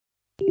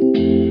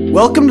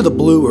Welcome to the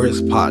Blue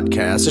Earth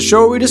Podcast, a show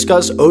where we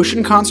discuss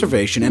ocean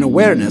conservation and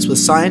awareness with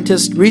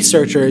scientists,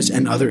 researchers,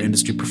 and other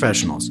industry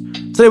professionals.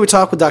 Today we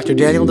talk with Dr.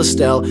 Daniel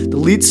Distel, the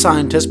lead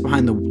scientist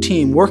behind the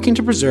team working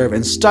to preserve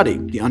and study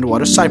the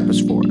underwater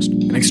cypress forest,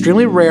 an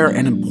extremely rare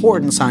and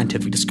important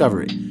scientific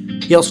discovery.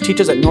 He also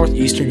teaches at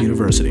Northeastern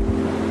University.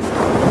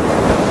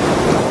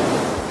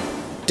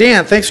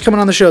 Dan, thanks for coming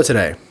on the show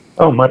today.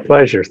 Oh, my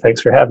pleasure. Thanks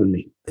for having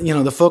me. You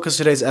know, the focus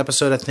of today's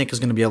episode, I think, is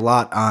going to be a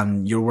lot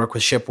on your work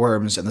with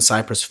shipworms and the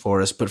cypress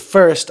forest. But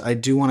first, I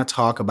do want to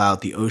talk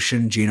about the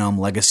Ocean Genome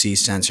Legacy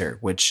Sensor,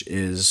 which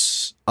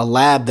is a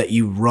lab that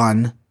you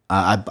run,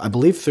 I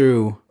believe,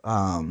 through,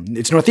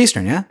 it's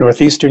Northeastern, yeah?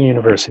 Northeastern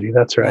University,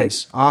 that's right.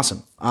 Nice.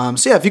 Awesome.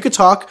 So yeah, if you could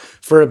talk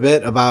for a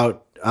bit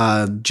about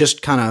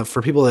just kind of,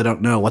 for people that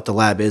don't know, what the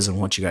lab is and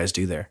what you guys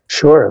do there.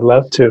 Sure, I'd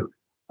love to.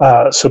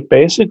 So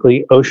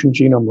basically, Ocean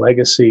Genome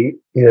Legacy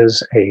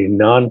is a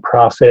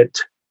nonprofit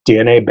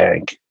DNA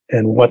bank.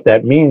 And what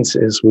that means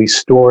is we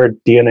store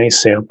DNA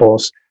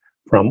samples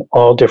from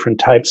all different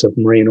types of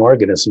marine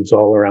organisms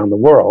all around the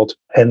world.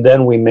 And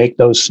then we make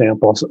those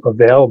samples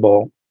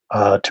available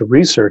to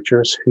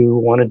researchers who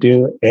want to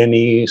do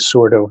any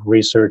sort of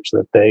research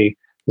that they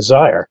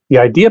desire. The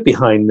idea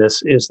behind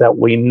this is that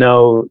we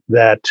know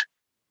that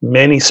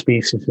many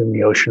species in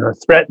the ocean are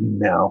threatened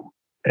now,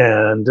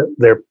 and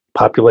their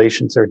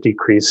populations are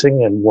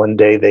decreasing, and one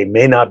day they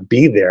may not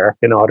be there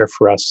in order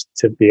for us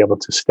to be able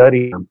to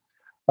study them.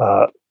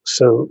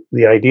 So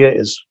the idea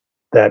is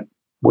that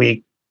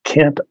we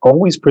can't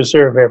always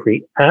preserve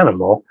every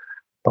animal,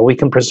 but we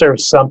can preserve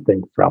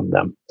something from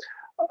them.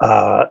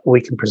 We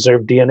can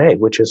preserve DNA,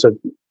 which is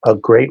a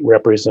great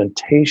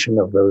representation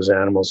of those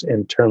animals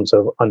in terms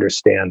of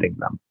understanding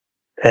them.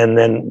 And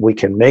then we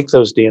can make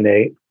those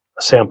DNA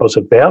samples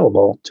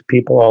available to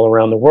people all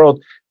around the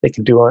world. They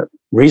can do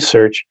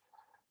research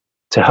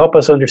to help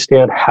us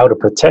understand how to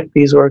protect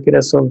these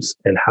organisms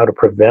and how to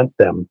prevent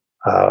them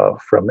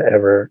from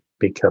ever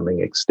becoming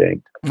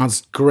extinct.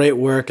 That's great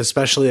work,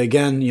 especially,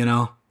 again, you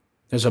know,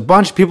 there's a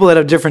bunch of people that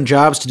have different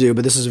jobs to do,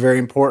 but this is a very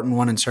important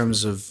one in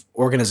terms of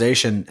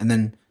organization and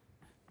then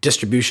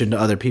distribution to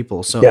other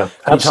people. So yeah,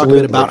 can you talk a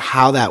bit about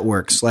how that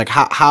works? Like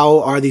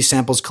how are these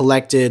samples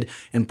collected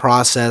and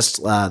processed,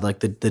 like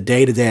the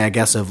day-to-day, I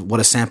guess, of what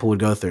a sample would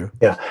go through?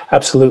 Yeah,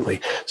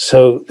 absolutely.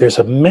 So there's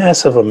a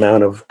massive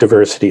amount of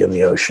diversity in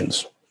the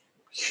oceans,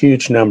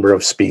 huge number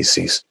of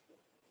species.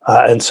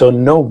 And so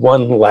no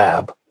one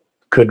lab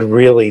could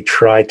really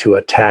try to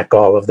attack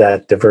all of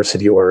that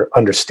diversity or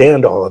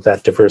understand all of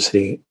that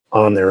diversity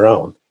on their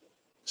own.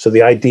 So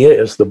the idea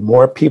is the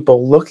more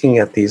people looking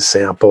at these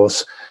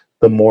samples,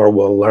 the more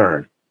we'll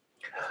learn.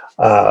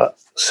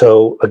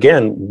 So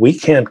again, we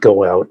can't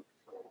go out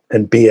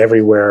and be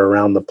everywhere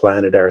around the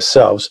planet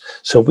ourselves.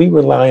 So we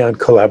rely on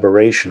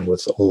collaboration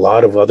with a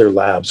lot of other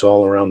labs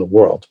all around the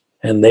world.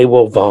 And they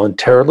will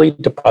voluntarily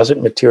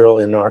deposit material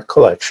in our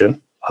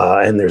collection,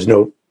 and there's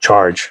no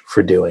charge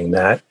for doing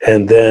that.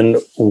 And then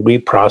we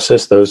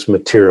process those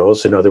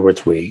materials. In other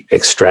words, we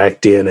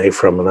extract DNA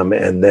from them,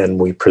 and then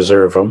we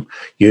preserve them,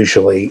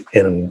 usually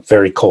in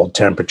very cold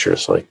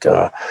temperatures, like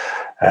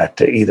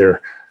at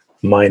either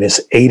minus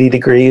 80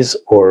 degrees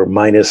or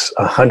minus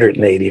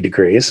 180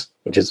 degrees,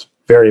 which is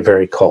very,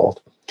 very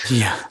cold.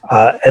 Yeah.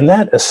 And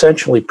that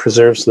essentially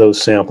preserves those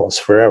samples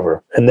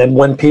forever. And then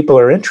when people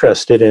are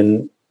interested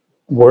in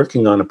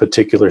working on a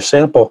particular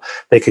sample,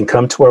 they can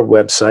come to our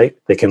website,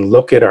 they can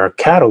look at our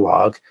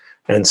catalog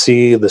and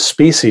see the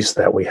species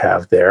that we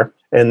have there,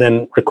 and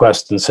then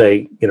request and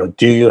say, you know,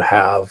 do you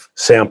have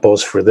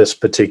samples for this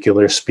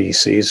particular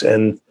species?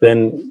 And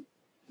then,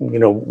 you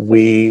know,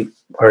 we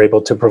are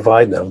able to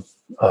provide them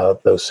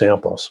those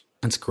samples.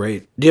 That's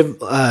great. Do you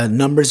have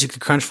numbers you could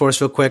crunch for us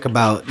real quick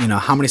about, you know,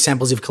 how many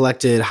samples you've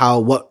collected,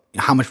 how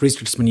much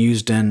research has been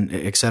used in,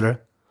 et cetera?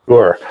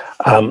 Sure.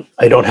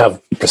 I don't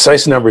have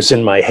precise numbers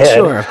in my head.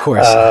 Sure, of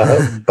course.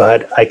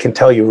 But I can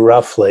tell you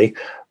roughly,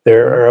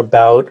 there are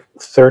about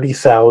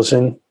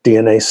 30,000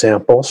 DNA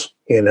samples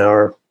in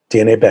our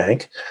DNA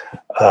bank.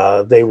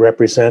 They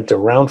represent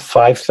around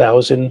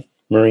 5,000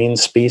 marine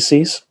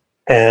species.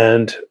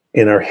 And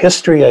in our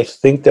history, I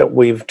think that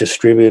we've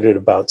distributed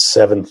about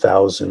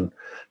 7,000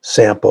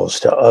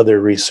 samples to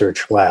other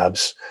research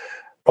labs,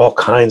 all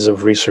kinds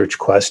of research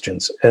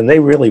questions. And they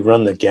really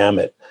run the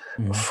gamut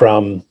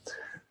from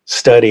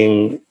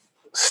studying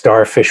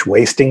starfish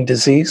wasting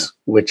disease,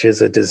 which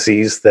is a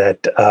disease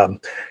that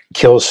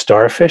kills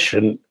starfish.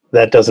 And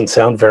that doesn't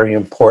sound very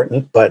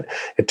important, but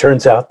it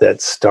turns out that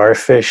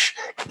starfish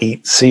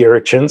eat sea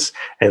urchins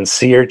and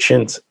sea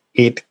urchins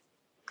eat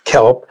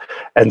kelp.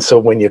 And so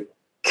when you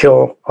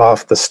kill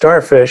off the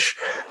starfish,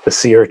 the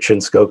sea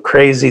urchins go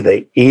crazy.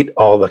 They eat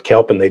all the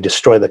kelp and they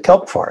destroy the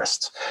kelp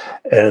forests.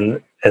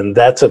 And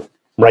that's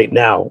right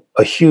now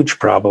a huge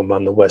problem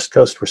on the West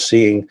Coast. We're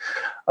seeing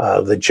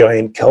the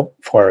giant kelp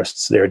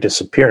forests there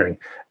disappearing.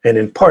 And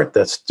in part,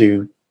 that's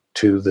due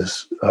to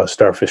this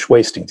starfish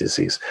wasting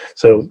disease.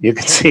 So you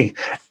can see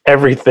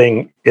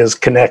everything is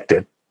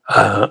connected.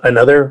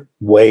 Another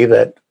way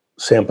that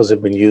samples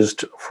have been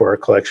used for our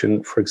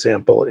collection, for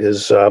example,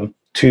 is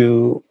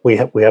we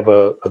have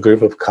a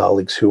group of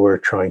colleagues who are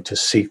trying to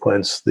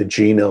sequence the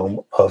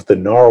genome of the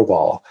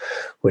narwhal,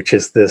 which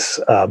is this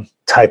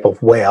type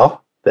of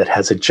whale that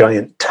has a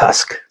giant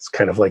tusk. It's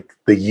kind of like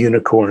the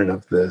unicorn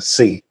of the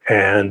sea.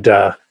 And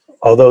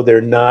although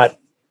they're not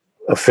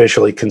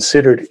officially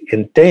considered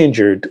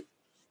endangered,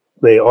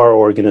 they are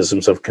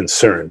organisms of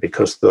concern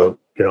because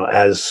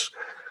as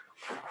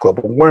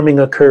global warming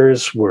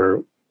occurs,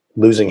 we're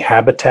losing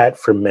habitat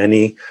for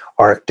many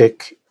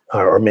Arctic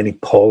or many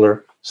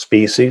polar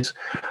species.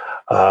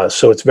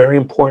 So it's very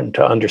important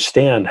to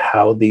understand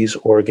how these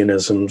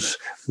organisms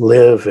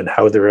live and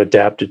how they're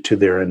adapted to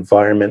their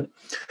environment.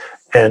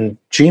 And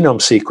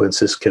genome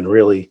sequences can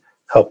really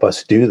help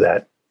us do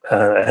that.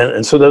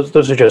 And so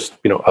those are just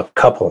a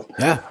couple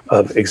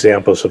of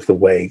examples of the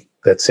way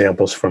that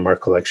samples from our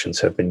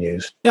collections have been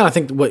used. Yeah, I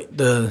think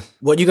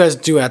what you guys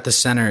do at the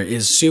center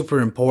is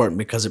super important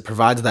because it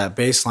provides that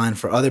baseline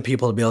for other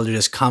people to be able to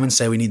just come and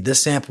say, we need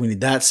this sample, we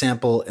need that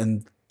sample,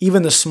 and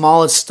even the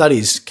smallest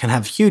studies can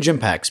have huge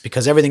impacts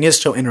because everything is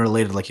so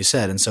interrelated, like you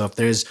said. And so if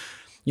there's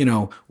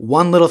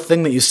one little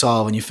thing that you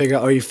solve and you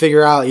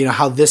figure out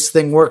how this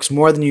thing works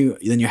more than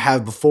you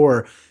have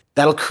before,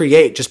 that'll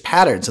create just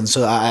patterns. And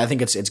so I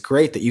think it's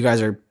great that you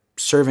guys are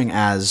serving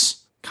as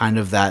kind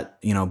of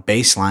that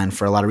baseline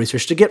for a lot of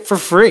research to get for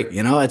free.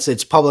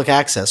 It's public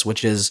access,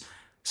 which is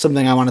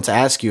something I wanted to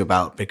ask you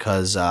about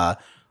because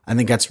I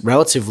think that's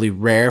relatively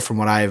rare from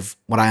what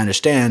I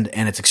understand,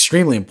 and it's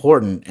extremely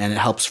important, and it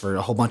helps for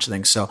a whole bunch of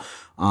things. So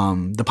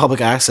the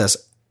public access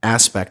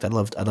aspect, I'd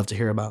love to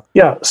hear about.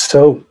 Yeah,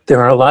 so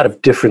there are a lot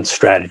of different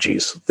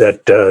strategies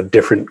that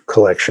different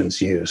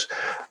collections use.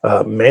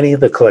 Many of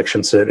the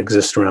collections that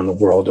exist around the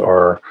world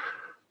are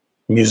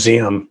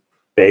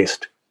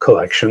museum-based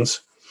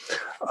collections,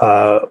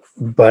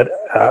 but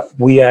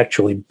we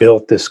actually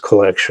built this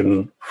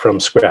collection from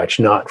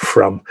scratch, not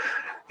from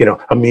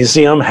a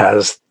museum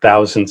has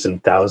thousands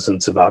and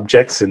thousands of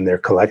objects in their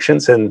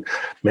collections, and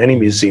many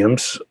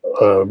museums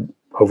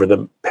over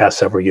the past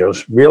several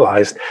years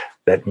realized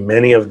that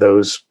many of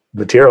those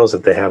materials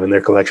that they have in their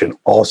collection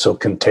also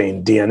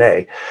contain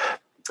DNA.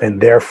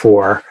 And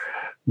therefore,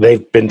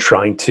 they've been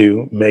trying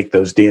to make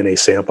those DNA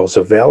samples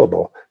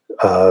available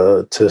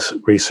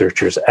to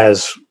researchers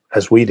as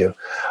we do.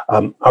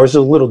 Ours is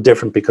a little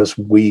different because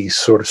we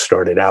sort of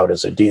started out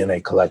as a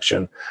DNA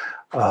collection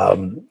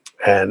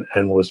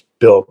and was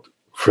built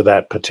for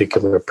that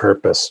particular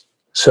purpose.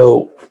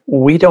 So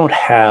we don't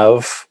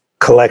have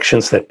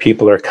collections that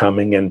people are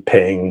coming and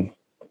paying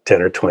 $10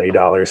 or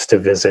 $20 to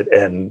visit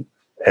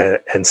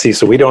and see.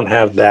 So we don't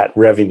have that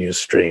revenue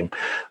stream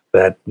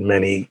that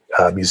many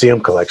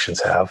museum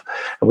collections have.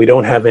 And we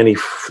don't have any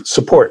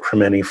support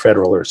from any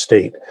federal or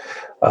state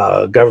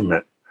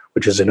government,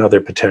 which is another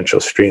potential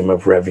stream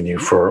of revenue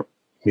for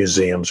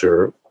museums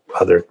or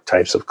other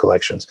types of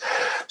collections.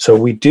 So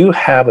we do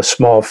have a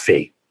small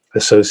fee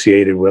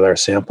associated with our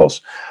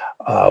samples.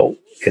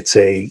 It's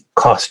a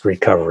cost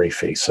recovery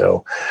fee.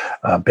 So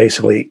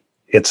basically,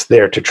 it's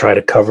there to try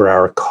to cover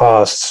our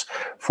costs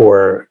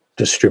for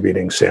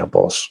distributing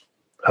samples,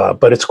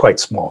 but it's quite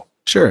small.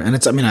 Sure, and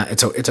it's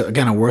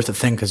again a worth a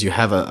thing because you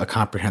have a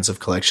comprehensive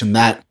collection.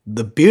 That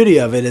the beauty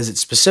of it is it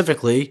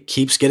specifically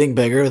keeps getting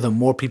bigger the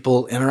more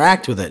people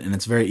interact with it, and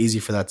it's very easy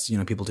for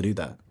people to do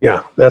that.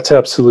 Yeah, that's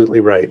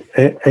absolutely right.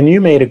 And you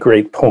made a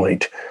great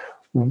point.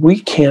 We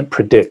can't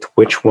predict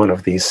which one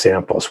of these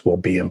samples will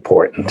be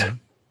important. Mm-hmm.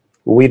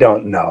 We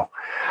don't know.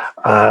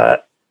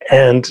 But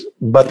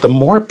the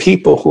more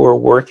people who are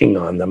working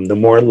on them, the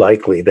more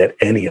likely that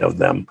any of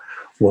them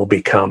will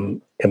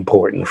become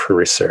important for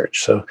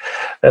research. So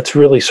that's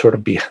really sort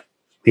of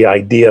the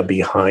idea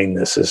behind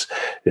this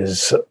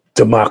is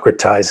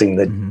democratizing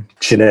the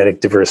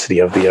genetic diversity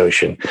of the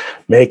ocean.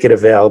 Make it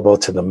available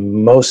to the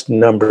most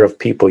number of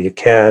people you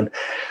can,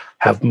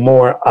 have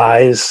more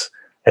eyes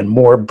and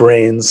more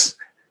brains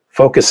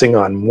focusing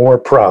on more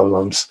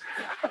problems,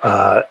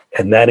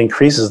 and that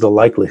increases the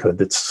likelihood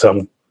that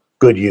some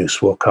good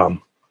use will come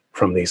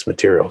from these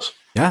materials.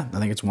 Yeah, I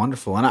think it's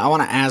wonderful. And I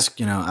want to ask,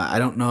 I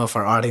don't know if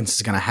our audience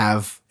is going to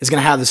have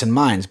this in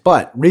mind,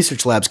 but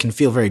research labs can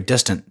feel very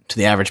distant to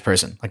the average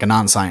person, like a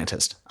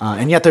non-scientist.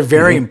 And yet they're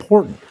very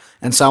important.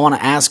 And so I want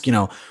to ask,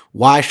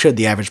 why should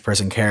the average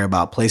person care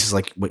about places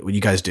like what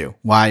you guys do?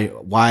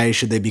 Why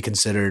should they be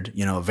considered,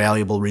 a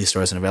valuable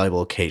resource and a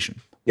valuable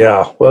occasion?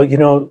 Yeah,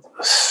 well,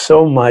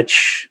 so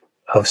much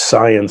of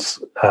science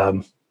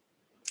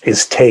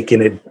is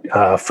taken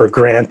for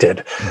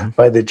granted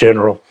by the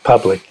general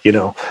public.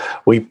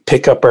 We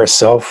pick up our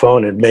cell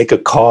phone and make a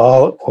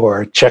call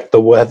or check the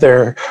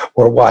weather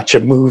or watch a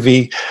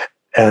movie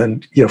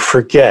and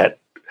forget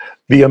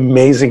the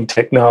amazing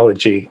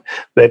technology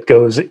that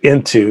goes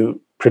into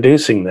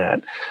producing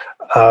that.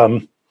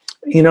 And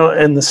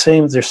the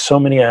same, there's so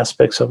many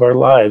aspects of our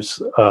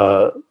lives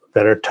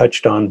that are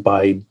touched on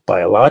by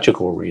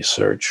biological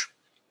research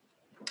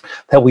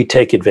that we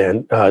take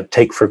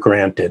for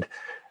granted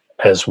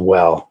as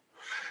well.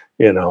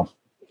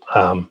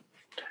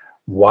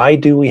 Why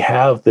do we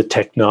have the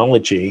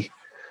technology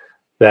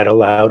that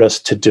allowed us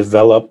to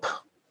develop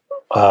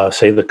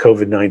say, the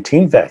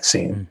COVID-19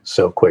 vaccine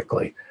so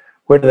quickly?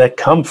 Where did that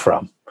come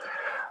from?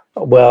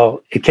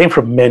 Well, it came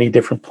from many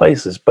different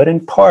places, but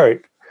in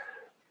part,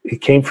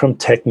 it came from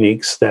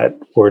techniques that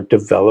were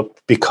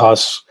developed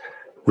because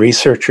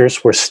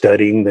researchers were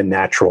studying the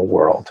natural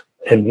world.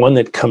 And one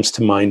that comes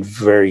to mind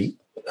very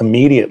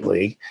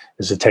immediately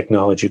is a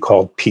technology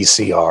called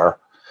PCR.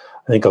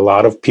 I think a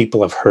lot of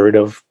people have heard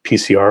of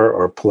PCR,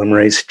 or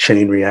polymerase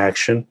chain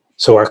reaction.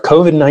 So our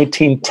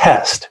COVID-19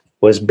 test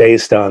was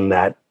based on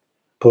that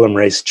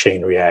polymerase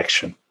chain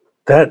reaction.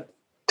 That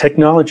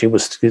technology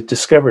was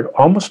discovered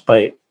almost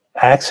by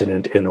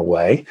accident in a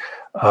way,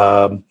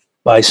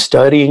 by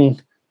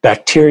studying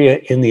bacteria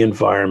in the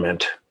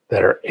environment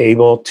that are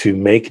able to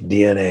make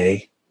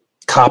DNA,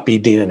 copy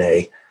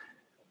DNA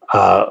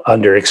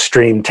under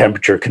extreme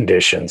temperature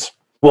conditions.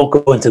 Won't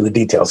go into the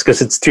details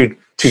because it's too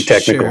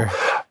technical. Sure.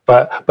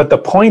 But the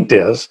point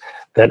is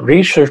that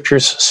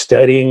researchers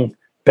studying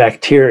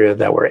bacteria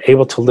that were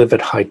able to live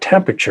at high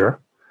temperature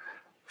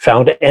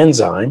found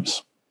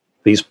enzymes,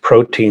 these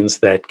proteins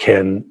that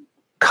can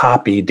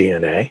copy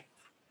DNA.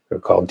 They're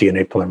called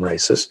DNA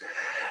polymerases.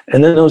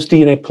 And then those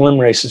DNA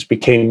polymerases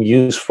became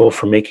useful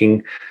for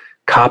making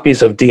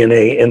copies of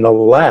DNA in the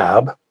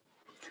lab.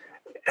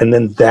 And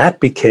then that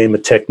became a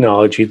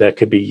technology that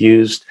could be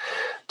used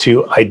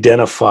to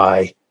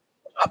identify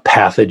a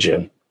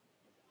pathogen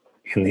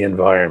in the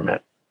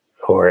environment,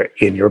 or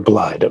in your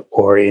blood,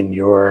 or in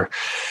your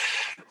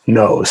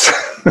nose.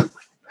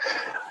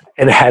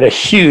 And it had a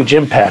huge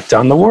impact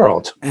on the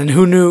world. And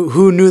who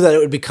knew that it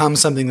would become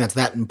something that's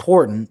that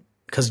important?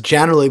 Because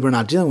generally we're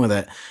not dealing with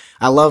it.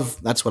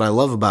 That's what I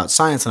love about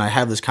science, and I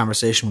have this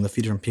conversation with a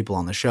few different people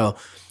on the show.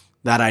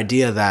 That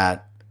idea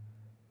that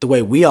the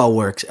way we all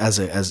work as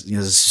a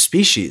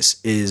species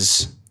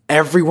is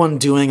everyone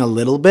doing a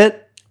little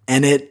bit,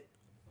 and it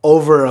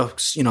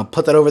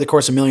put that over the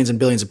course of millions and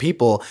billions of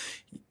people,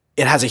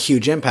 it has a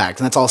huge impact.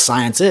 And that's all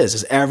science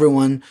is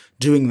everyone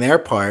doing their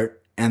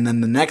part. And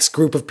then the next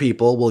group of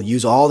people will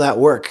use all that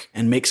work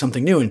and make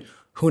something new. And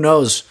who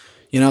knows,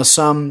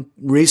 some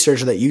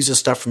researcher that uses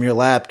stuff from your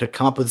lab to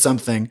come up with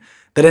something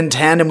that in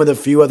tandem with a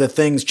few other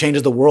things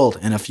changes the world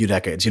in a few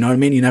decades. You know what I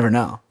mean? You never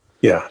know.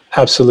 Yeah,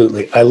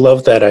 absolutely. I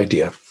love that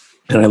idea.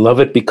 And I love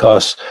it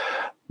because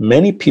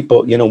many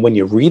people, when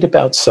you read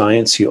about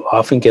science, you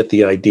often get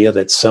the idea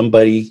that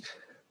somebody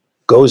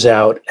goes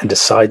out and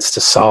decides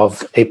to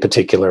solve a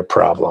particular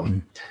problem.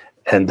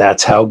 Mm-hmm. And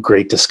that's how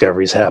great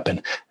discoveries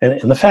happen.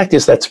 And the fact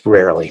is, that's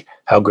rarely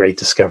how great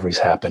discoveries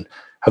happen.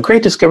 How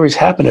great discoveries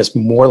happen is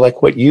more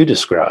like what you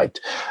described.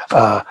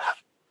 A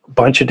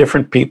bunch of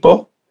different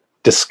people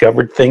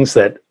discovered things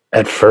that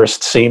at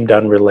first seemed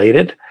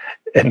unrelated.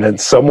 And then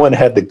someone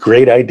had the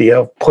great idea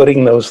of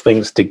putting those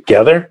things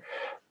together.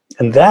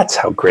 And that's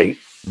how great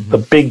the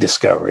big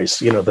discoveries,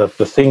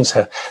 the things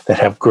that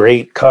have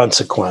great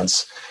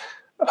consequence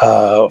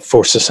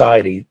for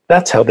society,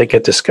 that's how they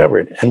get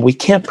discovered. And we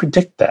can't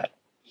predict that.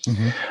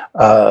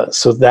 Mm-hmm.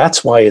 So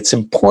that's why it's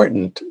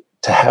important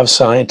to have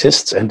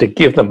scientists and to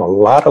give them a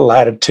lot of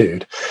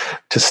latitude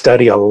to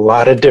study a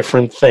lot of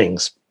different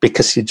things,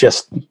 because you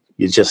just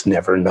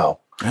never know.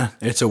 Yeah,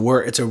 it's a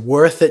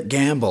worth it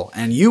gamble.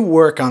 And you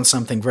work on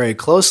something very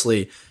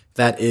closely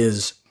that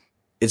is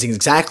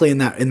exactly in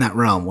that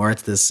realm, where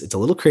it's a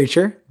little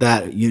creature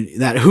that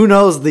who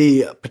knows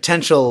the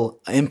potential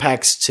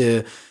impacts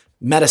to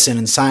medicine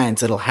and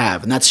science it'll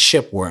have, and that's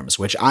shipworms,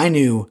 which I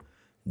knew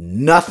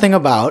nothing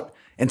about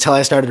until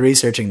I started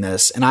researching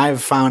this. And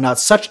I've found out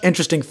such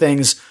interesting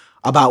things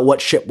about what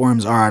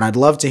shipworms are. And I'd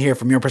love to hear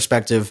from your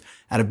perspective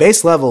at a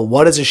base level,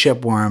 what is a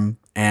shipworm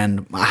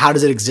and how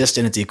does it exist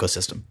in its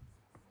ecosystem?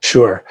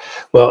 Sure.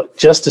 Well,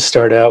 just to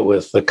start out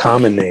with, the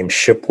common name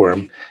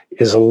shipworm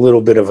is a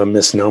little bit of a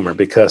misnomer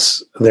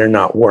because they're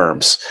not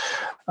worms,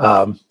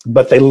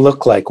 but they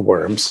look like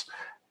worms,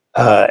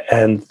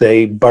 and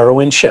they burrow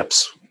in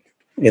ships,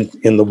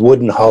 in the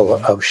wooden hull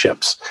of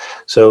ships.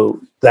 So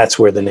that's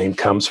where the name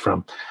comes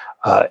from.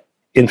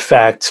 In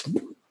fact,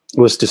 it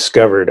was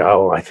discovered,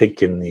 I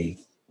think in the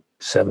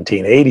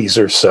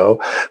 1780s or so,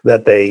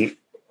 that they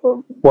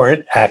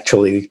weren't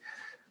actually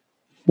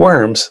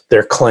worms,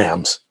 they're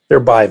clams. They're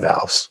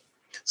bivalves.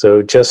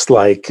 So just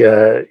like,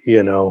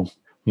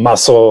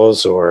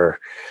 mussels or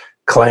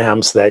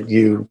clams that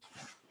you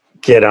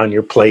get on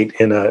your plate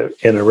in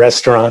a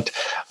restaurant,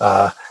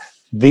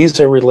 these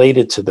are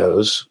related to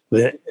those,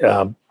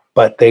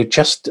 but they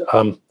just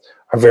are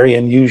very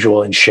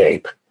unusual in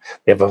shape.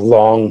 They have a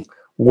long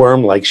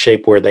worm-like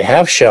shape where they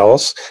have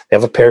shells. They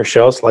have a pair of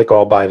shells like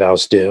all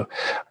bivalves do,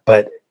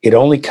 but it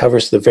only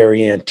covers the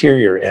very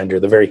anterior end, or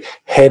the very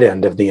head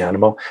end of the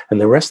animal, and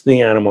the rest of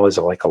the animal is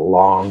like a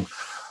long,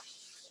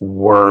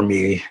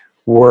 worm-like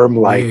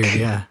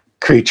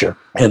creature.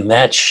 And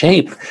that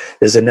shape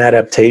is an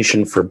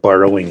adaptation for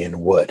burrowing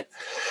in wood.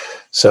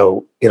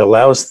 So it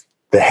allows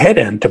the head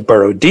end to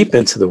burrow deep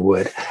into the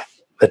wood.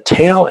 The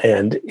tail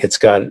end, it's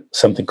got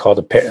something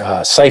called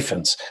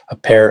siphons, a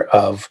pair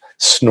of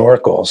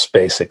snorkels,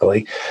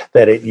 basically,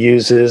 that it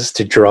uses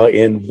to draw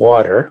in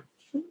water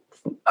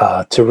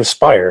to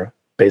respire,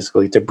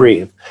 basically to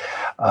breathe.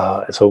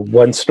 So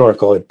one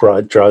snorkel, it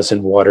draws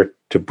in water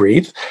to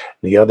breathe.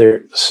 The other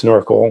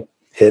snorkel,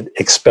 it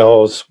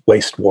expels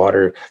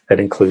wastewater that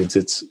includes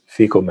its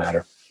fecal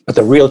matter. But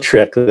the real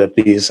trick that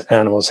these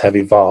animals have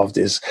evolved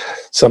is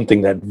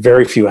something that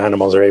very few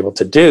animals are able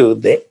to do.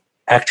 They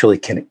actually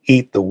can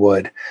eat the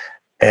wood,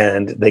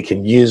 and they can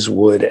use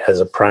wood as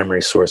a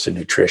primary source of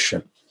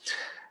nutrition.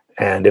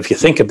 And if you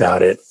think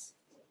about it,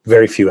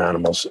 very few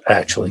animals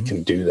actually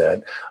can do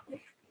that.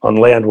 On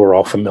land, we're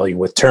all familiar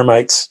with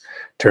termites.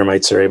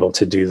 Termites are able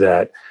to do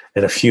that,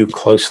 and a few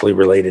closely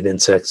related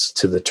insects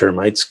to the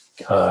termites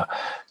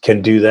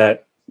can do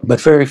that,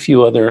 but very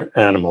few other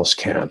animals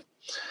can.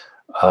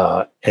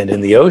 And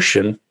in the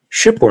ocean,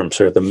 shipworms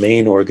are the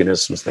main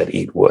organisms that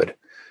eat wood.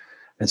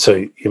 And so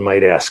you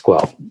might ask,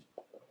 well,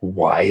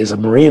 why is a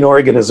marine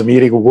organism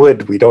eating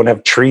wood? We don't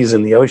have trees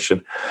in the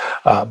ocean.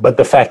 But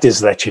the fact is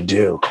that you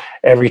do.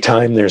 Every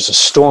time there's a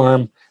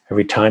storm,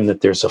 every time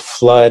that there's a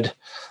flood,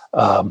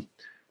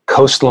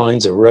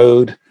 coastlines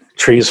erode,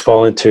 trees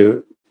fall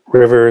into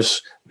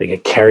rivers, they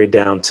get carried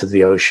down to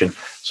the ocean.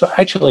 So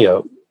actually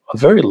a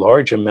very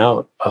large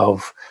amount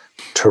of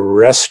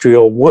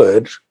terrestrial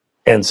wood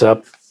ends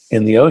up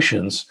in the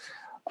oceans.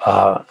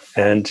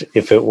 And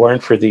if it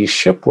weren't for these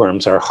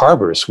shipworms, our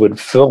harbors would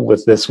fill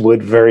with this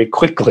wood very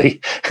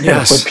quickly.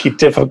 Yes. It would be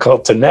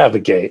difficult to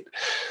navigate.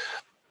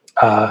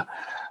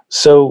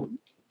 So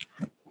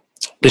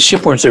the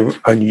shipworms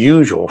are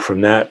unusual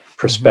from that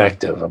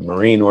perspective, a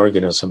marine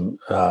organism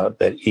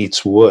that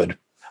eats wood.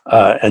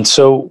 And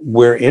so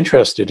we're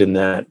interested in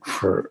that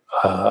for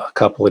a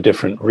couple of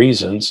different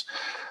reasons.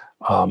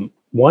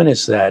 One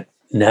is that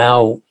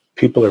now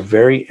people are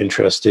very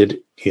interested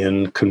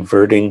in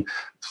converting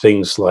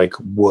things like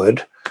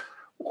wood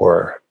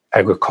or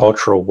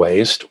agricultural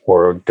waste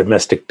or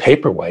domestic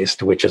paper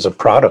waste, which is a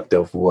product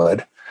of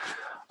wood,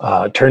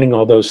 turning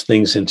all those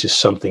things into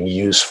something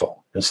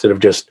useful instead of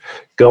just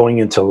going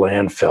into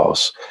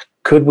landfills.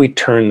 Could we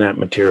turn that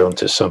material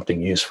into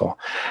something useful?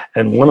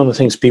 And one of the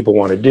things people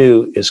want to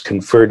do is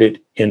convert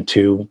it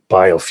into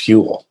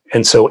biofuel.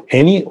 And so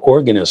any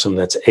organism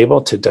that's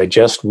able to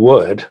digest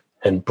wood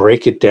and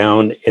break it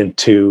down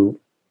into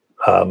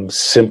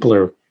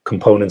simpler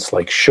components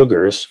like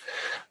sugars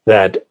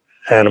that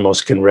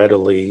animals can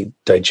readily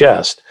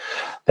digest,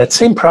 that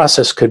same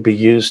process could be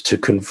used to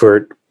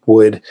convert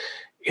wood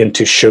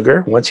into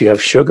sugar. Once you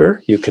have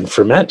sugar, you can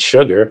ferment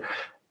sugar,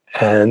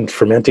 and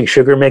fermenting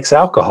sugar makes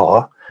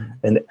alcohol,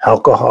 and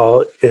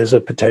alcohol is a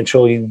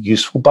potentially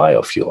useful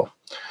biofuel.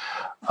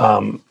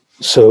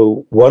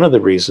 So one of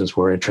the reasons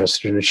we're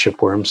interested in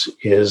shipworms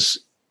is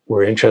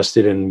we're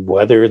interested in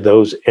whether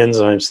those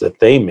enzymes that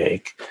they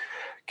make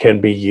can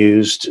be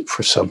used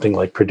for something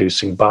like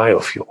producing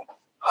biofuel.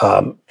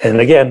 And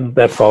again,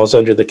 that falls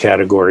under the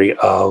category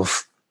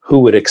of who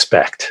would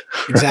expect.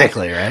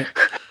 Exactly, right?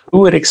 Who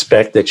would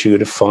expect that you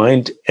would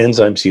find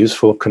enzymes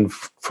useful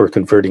for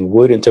converting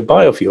wood into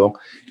biofuel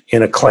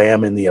in a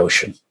clam in the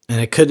ocean? And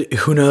it could,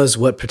 who knows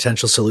what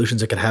potential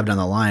solutions it could have down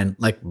the line,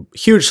 like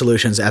huge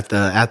solutions at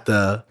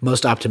the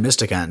most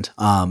optimistic end.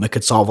 It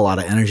could solve a lot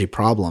of energy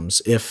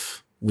problems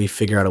if we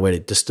figure out a way to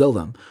distill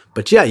them.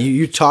 But yeah,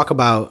 you talk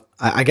about,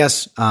 I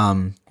guess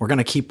we're going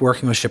to keep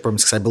working with shipworms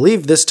because I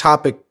believe this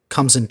topic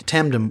comes in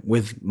tandem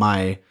with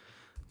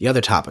the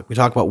other topic. We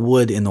talk about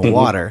wood in the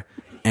water,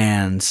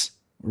 and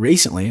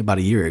recently, about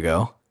a year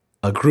ago,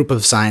 a group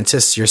of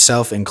scientists,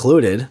 yourself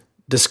included,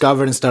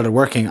 discovered and started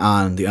working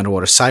on the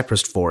underwater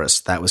cypress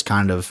forest. That was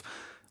kind of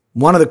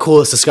one of the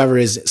coolest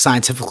discoveries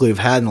scientifically we've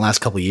had in the last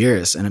couple of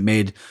years, and it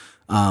made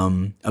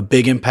a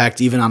big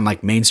impact even on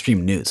like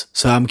mainstream news.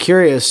 So I'm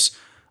curious,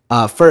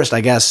 first,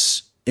 I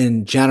guess,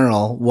 in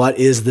general, what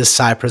is this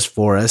cypress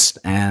forest?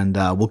 And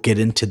we'll get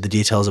into the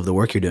details of the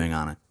work you're doing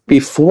on it.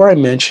 Before I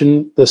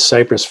mention the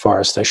cypress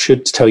forest, I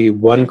should tell you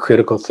one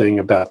critical thing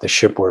about the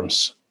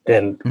shipworms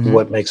and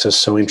what makes us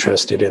so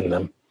interested in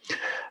them.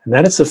 And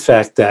that is the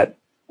fact that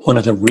one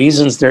of the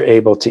reasons they're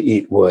able to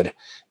eat wood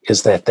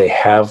is that they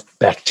have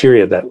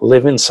bacteria that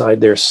live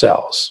inside their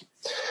cells.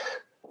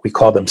 We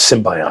call them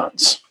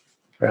symbionts,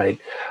 right?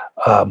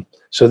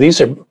 So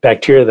these are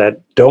bacteria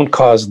that don't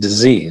cause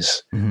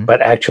disease,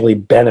 but actually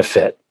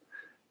benefit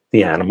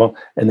the animal.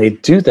 And they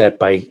do that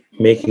by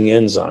making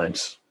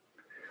enzymes.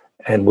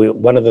 And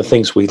one of the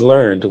things we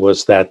learned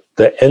was that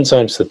the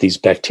enzymes that these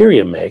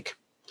bacteria make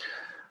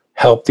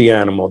help the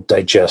animal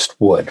digest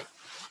wood.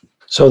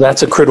 So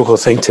that's a critical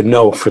thing to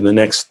know for the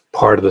next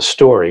part of the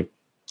story,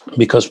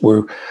 because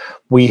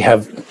we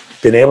have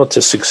been able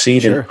to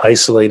succeed in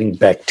isolating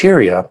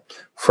bacteria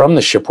from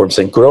the shipworms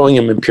and growing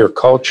them in pure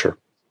culture.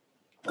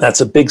 That's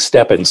a big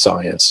step in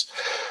science,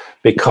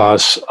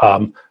 because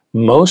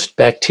most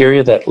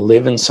bacteria that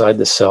live inside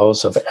the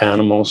cells of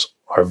animals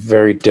are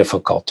very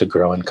difficult to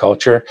grow in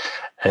culture.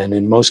 And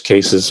in most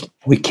cases,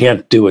 we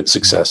can't do it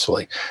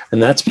successfully.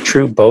 And that's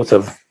true both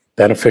of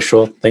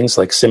beneficial things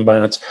like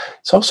symbionts.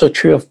 It's also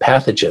true of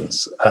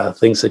pathogens,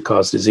 things that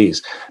cause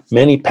disease.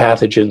 Many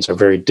pathogens are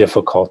very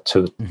difficult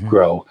to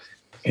grow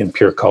in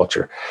pure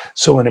culture.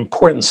 So an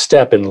important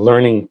step in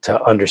learning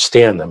to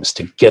understand them is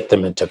to get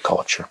them into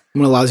culture.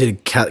 It allows you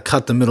to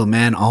cut the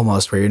middleman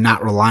almost, where you're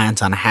not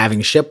reliant on having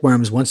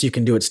shipworms. Once you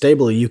can do it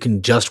stably, you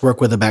can just work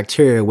with the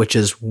bacteria, which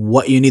is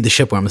what you need the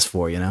shipworms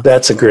for, you know?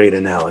 That's a great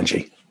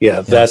analogy.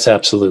 Yeah, that's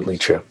absolutely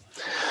true.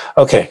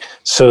 Okay,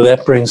 so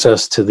that brings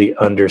us to the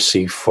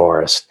undersea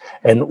forest.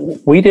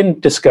 And we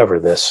didn't discover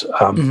this.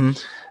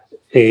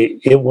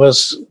 It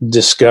was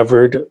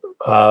discovered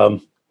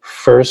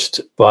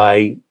first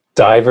by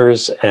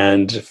divers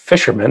and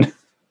fishermen.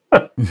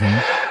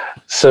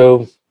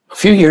 So a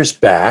few years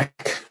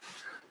back,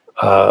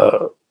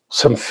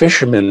 some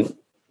fishermen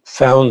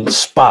found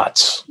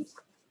spots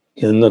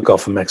in the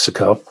Gulf of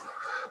Mexico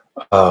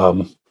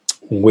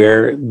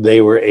where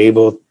they were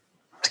able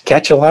to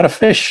catch a lot of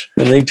fish.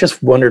 And they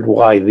just wondered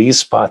why these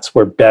spots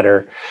were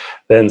better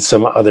than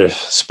some other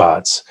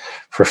spots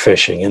for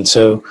fishing. And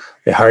so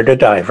they hired a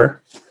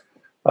diver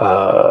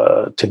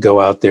to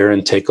go out there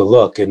and take a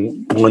look.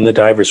 And when the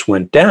divers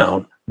went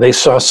down, they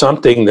saw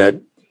something that,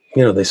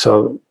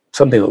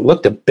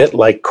 looked a bit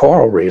like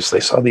coral reefs. They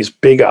saw these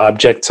big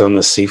objects on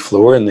the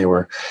seafloor, and they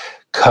were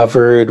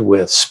covered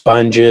with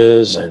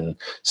sponges and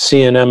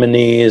sea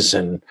anemones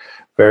and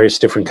various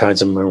different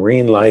kinds of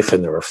marine life.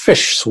 And there were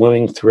fish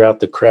swimming throughout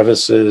the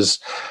crevices,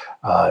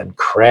 and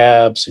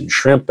crabs and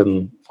shrimp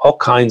and all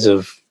kinds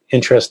of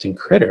interesting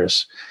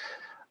critters.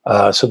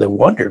 So they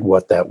wondered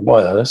what that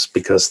was,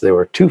 because they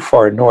were too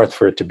far north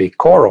for it to be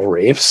coral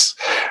reefs,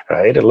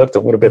 right? It looked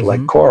a little bit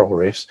like coral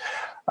reefs.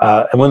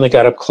 And when they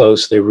got up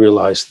close, they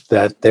realized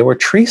that they were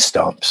tree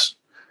stumps.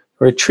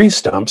 There were tree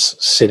stumps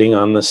sitting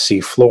on the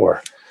sea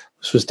floor.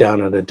 This was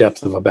down at a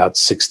depth of about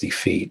 60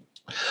 feet.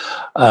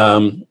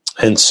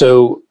 And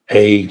so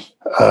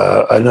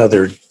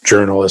another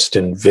journalist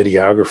and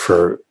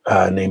videographer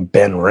named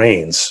Ben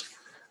Raines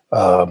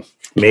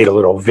made a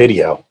little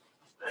video.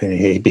 And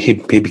he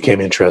became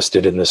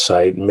interested in the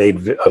site and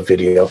made a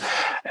video.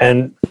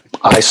 And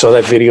I saw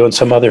that video, and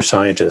some other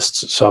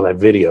scientists saw that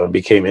video and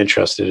became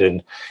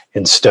interested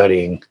in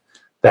studying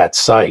that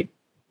site.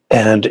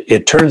 And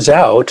it turns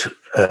out,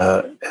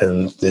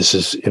 and this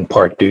is in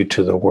part due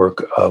to the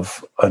work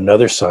of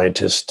another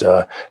scientist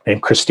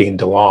named Christine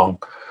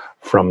DeLong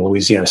from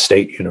Louisiana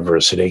State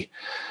University,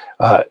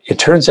 it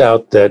turns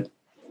out that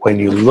when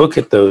you look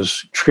at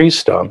those tree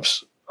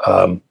stumps,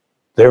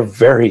 they're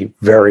very,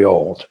 very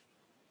old.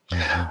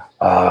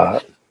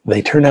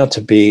 They turn out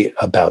to be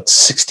about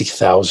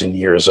 60,000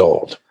 years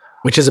old,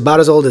 which is about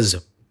as old as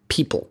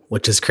people,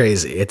 which is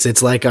crazy.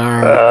 It's like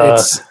our.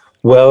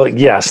 Well,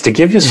 yes. To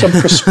give you some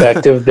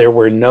perspective, there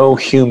were no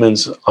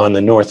humans on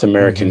the North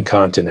American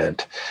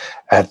continent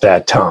at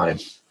that time,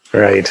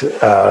 right?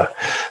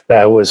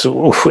 That was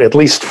at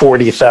least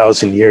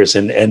 40,000 years,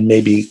 and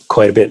maybe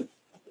quite a bit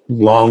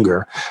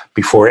longer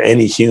before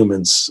any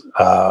humans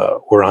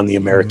were on the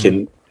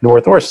American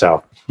North or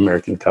South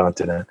American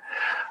continent.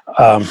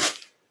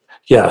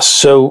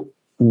 So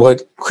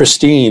what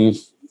Christine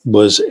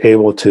was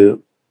able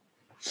to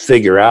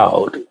figure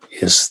out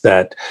is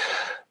that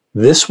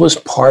this was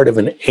part of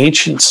an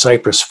ancient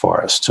cypress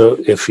forest. So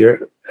if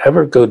you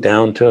ever go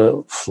down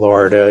to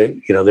Florida,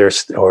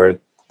 or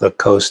the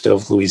coast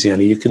of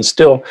Louisiana, you can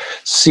still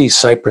see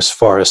cypress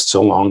forests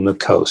along the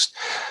coast.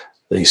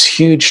 These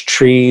huge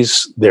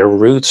trees, their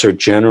roots are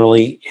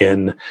generally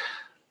in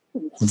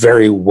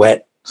very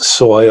wet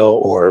soil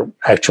or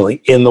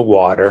actually in the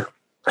water.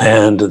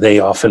 And they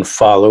often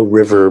follow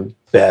river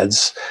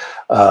beds.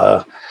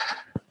 So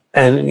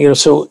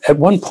at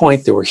one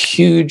point, there were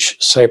huge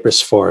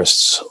cypress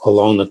forests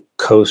along the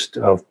coast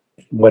of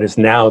what is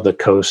now the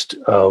coast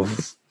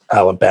of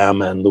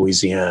Alabama and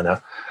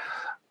Louisiana.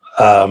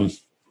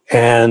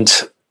 And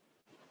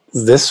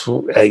this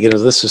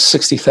was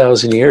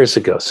 60,000 years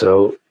ago.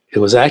 So it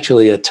was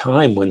actually a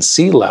time when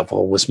sea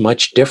level was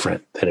much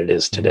different than it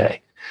is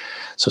today.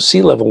 So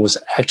sea level was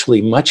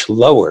actually much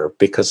lower,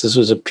 because this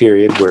was a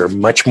period where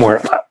much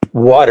more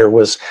water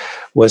was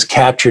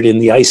captured in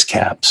the ice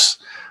caps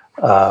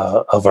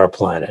of our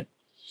planet.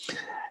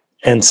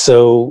 And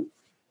so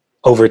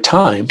over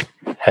time,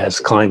 as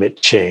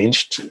climate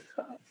changed,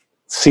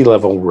 sea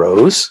level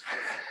rose,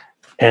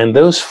 and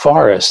those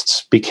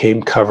forests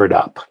became covered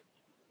up.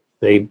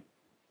 They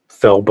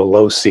fell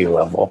below sea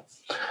level,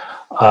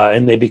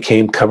 and they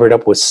became covered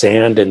up with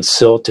sand and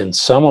silt, and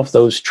some of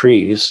those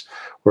trees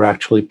were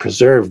actually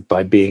preserved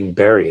by being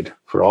buried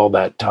for all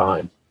that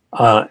time.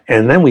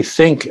 And then we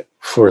think,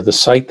 for the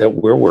site that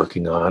we're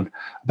working on,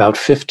 about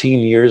 15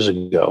 years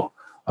ago,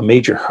 a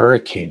major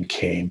hurricane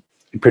came.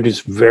 It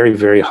produced very,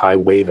 very high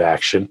wave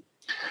action,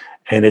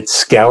 and it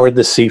scoured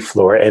the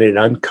seafloor, and it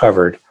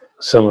uncovered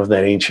some of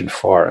that ancient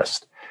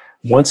forest.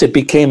 Once it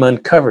became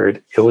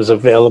uncovered, it was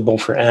available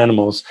for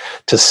animals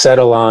to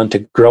settle on, to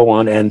grow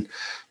on, and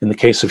in the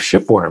case of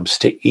shipworms,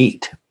 to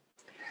eat.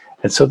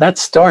 And so that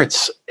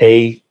starts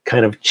a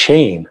kind of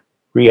chain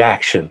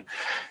reaction.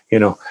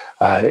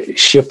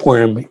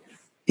 Shipworm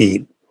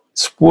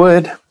eats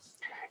wood,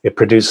 it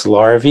produces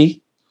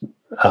larvae,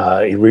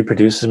 it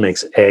reproduces,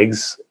 makes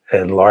eggs,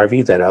 and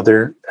larvae that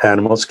other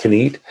animals can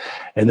eat.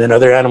 And then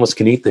other animals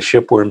can eat the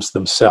shipworms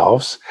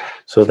themselves.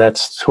 So that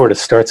sort of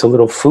starts a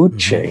little food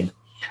chain.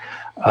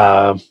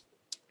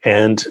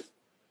 And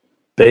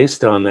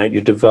based on that,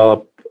 you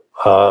develop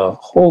a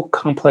whole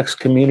complex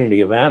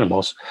community of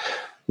animals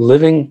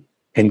living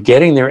and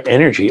getting their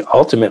energy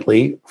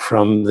ultimately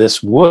from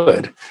this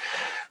wood,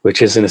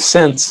 which is in a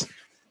sense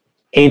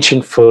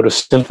ancient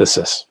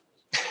photosynthesis.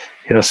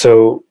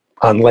 So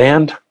on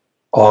land,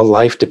 all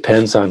life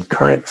depends on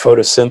current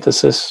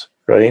photosynthesis,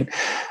 right?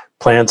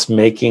 Plants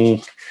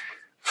making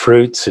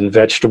fruits and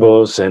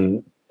vegetables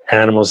and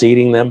animals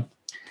eating them.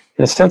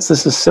 In a sense,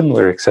 this is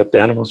similar, except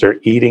animals are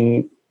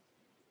eating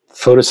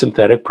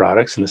photosynthetic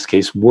products, in this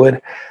case,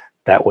 wood,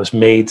 that was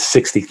made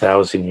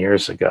 60,000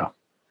 years ago.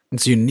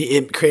 It's unique.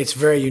 It creates a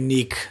very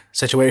unique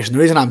situation. The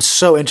reason I'm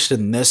so interested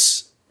in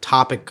this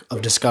topic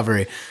of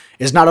discovery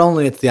is not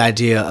only it's the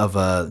idea of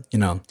a,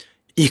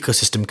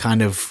 ecosystem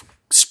kind of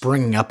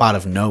springing up out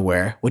of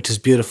nowhere, which is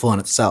beautiful in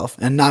itself.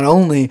 And not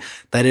only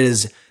that it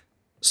is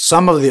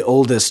some of the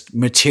oldest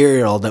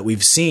material that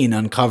we've seen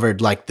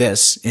uncovered like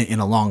this in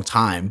a long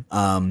time.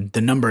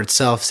 The number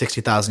itself,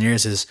 60,000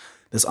 years, is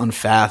this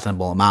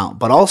unfathomable amount,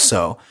 but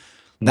also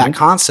that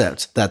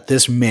concept that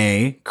this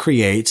may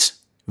create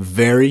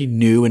very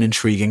new and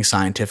intriguing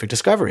scientific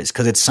discoveries,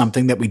 because it's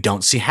something that we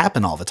don't see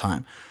happen all the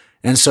time.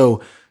 And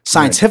so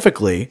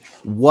scientifically,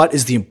 what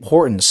is the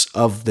importance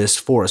of this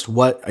forest?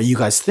 What are you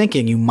guys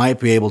thinking you might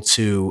be able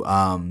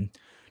to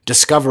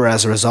discover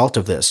as a result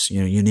of this,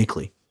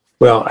 uniquely?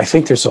 Well, I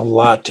think there's a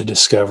lot to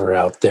discover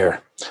out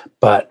there,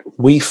 but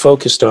we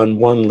focused on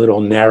one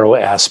little narrow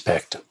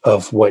aspect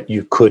of what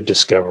you could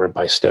discover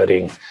by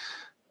studying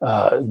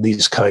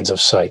these kinds of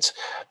sites.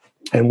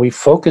 And we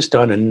focused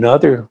on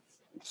another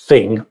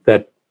thing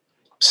that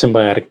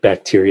symbiotic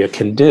bacteria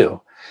can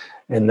do,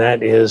 and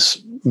that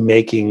is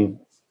making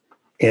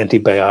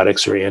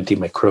antibiotics or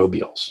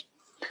antimicrobials.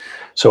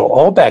 So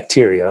all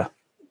bacteria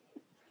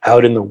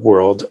out in the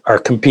world are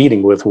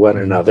competing with one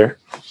another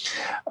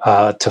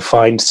to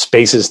find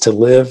spaces to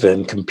live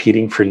and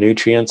competing for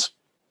nutrients.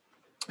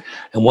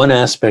 And one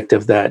aspect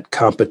of that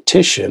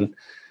competition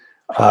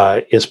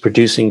is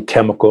producing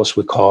chemicals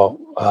we call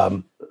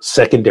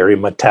secondary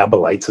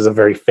metabolites. Is a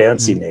very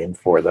fancy name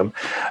for them.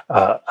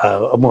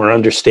 A more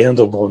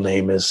understandable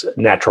name is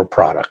natural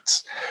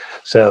products.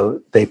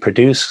 So they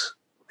produce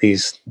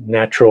these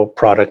natural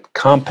product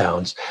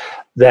compounds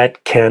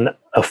that can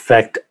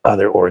affect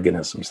other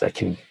organisms, that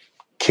can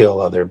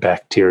kill other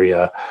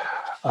bacteria,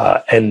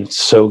 and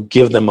so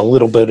give them a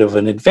little bit of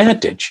an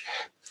advantage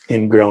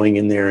in growing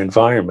in their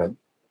environment.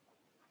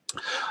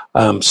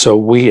 So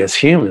we as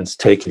humans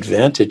take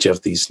advantage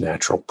of these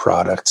natural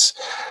products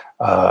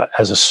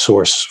as a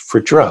source for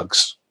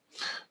drugs.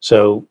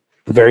 So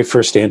the very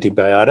first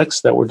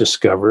antibiotics that were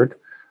discovered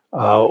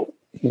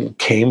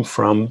came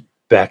from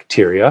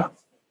bacterial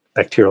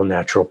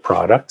natural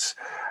products.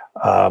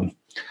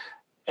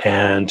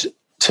 And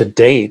to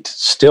date,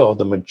 still,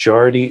 the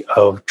majority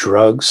of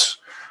drugs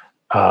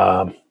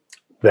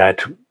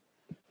that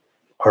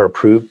are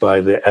approved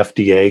by the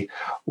FDA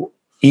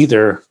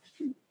either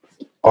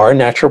are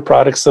natural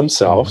products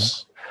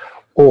themselves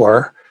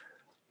or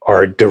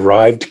are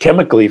derived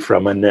chemically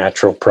from a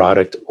natural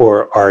product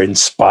or are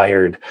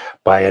inspired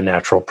by a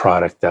natural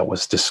product that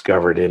was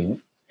discovered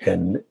in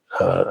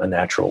a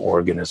natural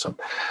organism.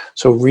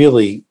 So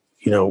really,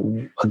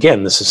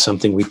 again, this is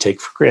something we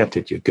take for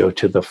granted. You go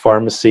to the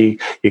pharmacy,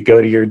 you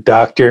go to your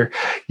doctor,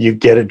 you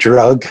get a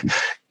drug.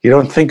 You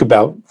don't think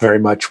about very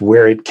much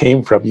where it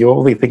came from. You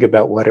only think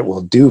about what it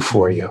will do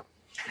for you.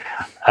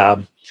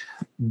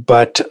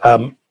 But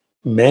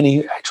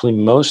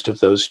most of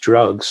those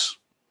drugs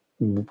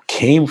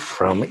came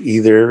from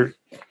either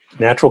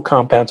natural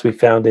compounds we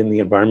found in the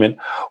environment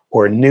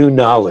or new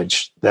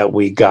knowledge that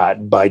we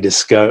got by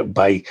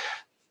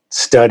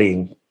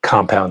studying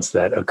compounds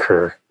that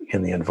occur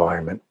in the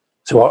environment.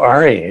 So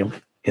our aim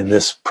in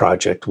this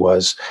project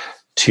was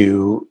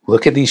to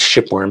look at these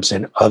shipworms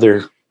and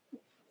other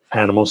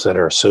animals that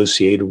are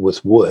associated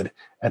with wood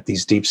at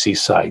these deep sea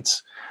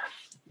sites,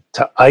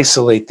 to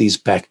isolate these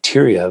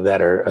bacteria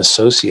that are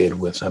associated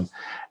with them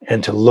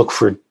and to look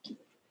for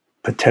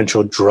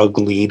potential drug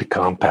lead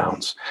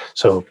compounds.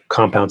 So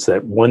compounds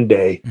that one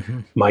day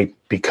might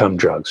become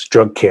drugs,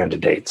 drug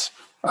candidates,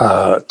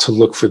 to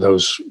look for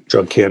those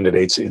drug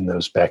candidates in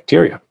those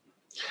bacteria.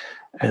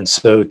 And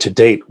so to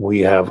date,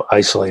 we have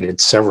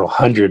isolated several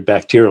hundred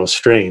bacterial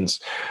strains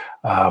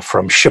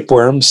from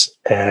shipworms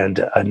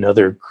and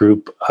another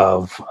group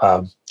of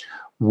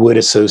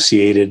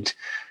wood-associated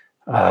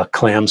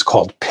clams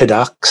called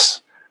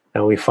piddox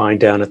that we find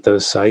down at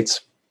those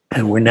sites.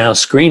 And we're now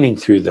screening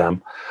through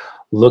them,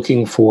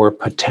 looking for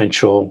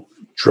potential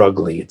drug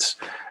leads.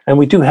 And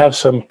we do have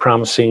some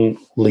promising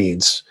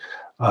leads.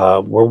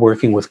 We're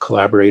working with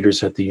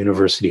collaborators at the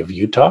University of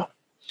Utah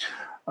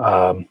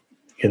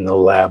in the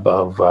lab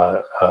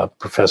of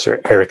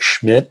Professor Eric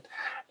Schmidt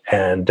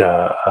and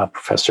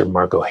Professor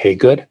Margot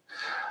Haygood.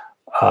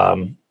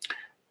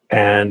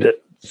 And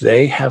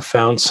they have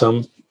found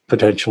some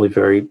potentially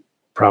very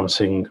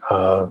promising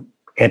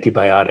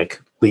antibiotic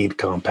lead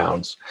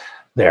compounds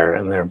there,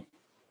 and they're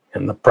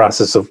in the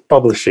process of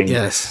publishing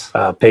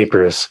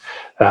papers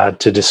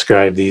to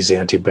describe these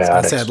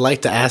antibiotics. I'd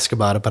like to ask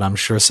about it, but I'm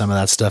sure some of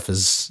that stuff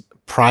is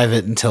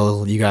private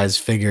until you guys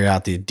figure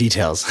out the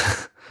details.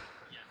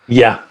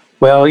 Yeah.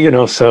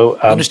 Well, so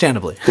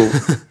understandably,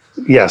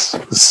 yes,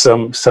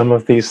 some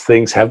of these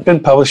things have been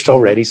published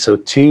already. So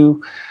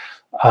 2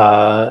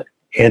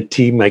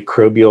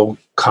 antimicrobial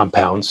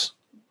compounds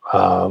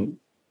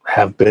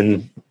have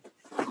been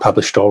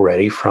published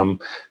already from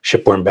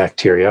shipborne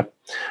bacteria.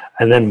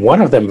 And then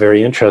one of them,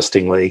 very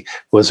interestingly,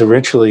 was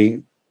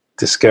originally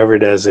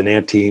discovered as an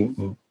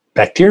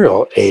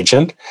antibacterial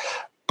agent,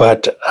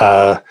 but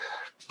a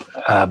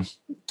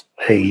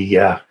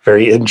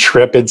very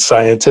intrepid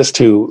scientist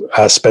who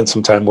spent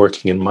some time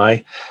working in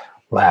my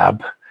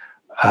lab,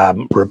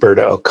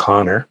 Roberta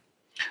O'Connor,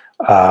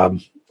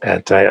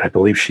 I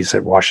believe she's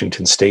at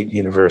Washington State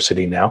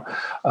University now.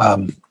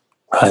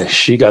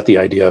 She got the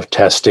idea of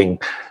testing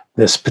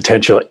this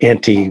potential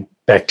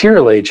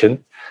antibacterial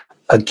agent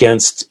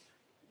against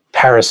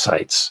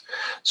parasites.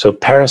 So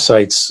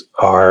parasites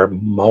are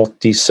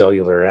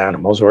multicellular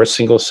animals or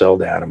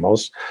single-celled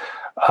animals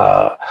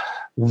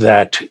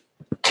that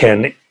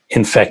can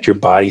infect your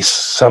body,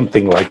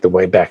 something like the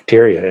way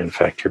bacteria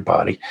infect your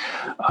body.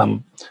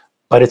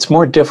 But it's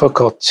more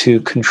difficult to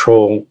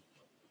control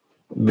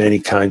many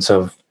kinds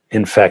of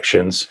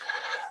infections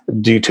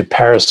due to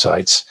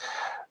parasites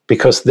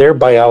because their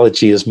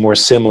biology is more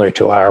similar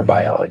to our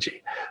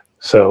biology.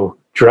 So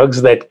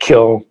drugs that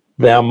kill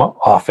them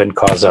often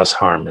cause us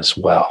harm as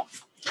well.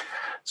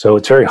 So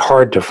it's very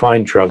hard to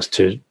find drugs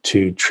to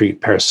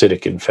treat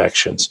parasitic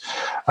infections.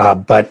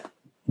 But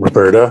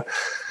Roberta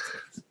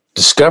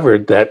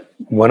discovered that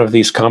one of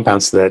these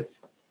compounds that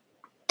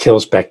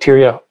kills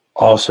bacteria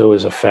also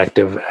is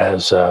effective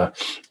as an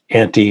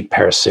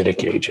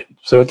anti-parasitic agent.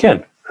 So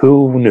again,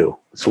 who knew?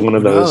 It's one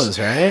of those,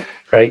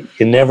 right?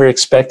 You never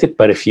expect it,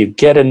 but if you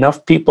get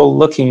enough people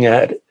looking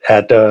at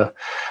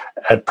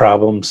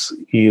problems,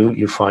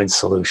 you find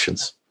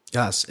solutions.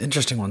 Yes,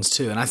 interesting ones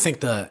too. And I think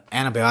the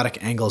antibiotic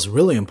angle is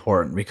really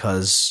important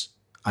because,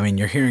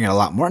 you're hearing it a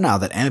lot more now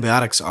that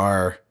antibiotics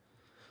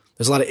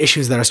there's a lot of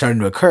issues that are starting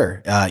to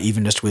occur,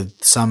 even just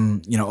with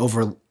some,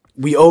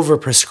 we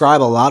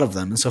overprescribe a lot of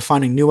them. And so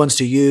finding new ones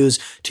to use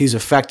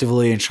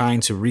effectively and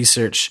trying to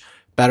research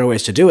better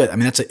ways to do it.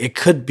 It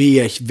could be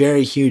a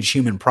very huge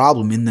human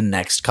problem in the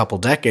next couple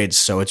decades.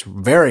 So it's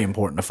very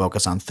important to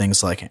focus on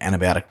things like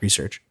antibiotic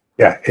research.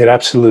 Yeah, it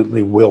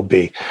absolutely will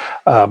be.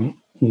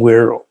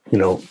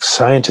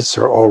 Scientists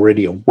are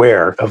already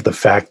aware of the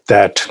fact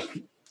that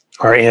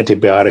our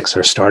antibiotics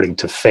are starting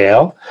to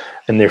fail,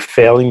 and they're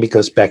failing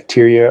because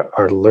bacteria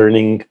are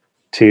learning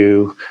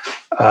to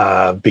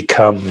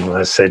become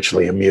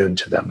essentially immune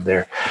to them.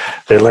 They're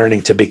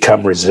learning to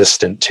become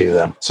resistant to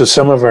them. So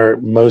some of our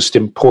most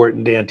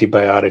important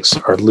antibiotics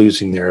are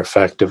losing their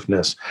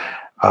effectiveness.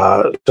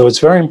 So it's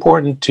very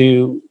important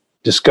to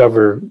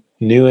discover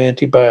new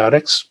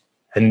antibiotics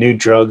and new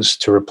drugs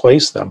to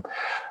replace them.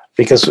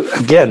 Because,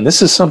 again,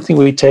 this is something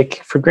we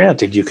take for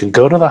granted. You can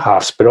go to the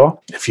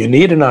hospital. If you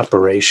need an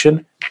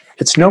operation,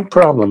 it's no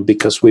problem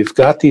because we've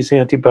got these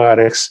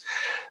antibiotics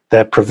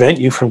that prevent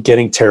you from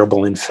getting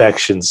terrible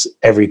infections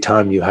every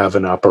time you have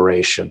an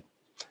operation.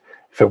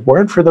 If it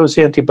weren't for those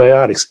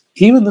antibiotics,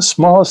 even the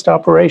smallest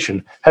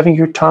operation, having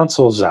your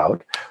tonsils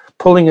out,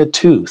 pulling a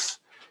tooth,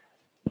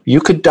 you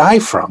could die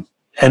from.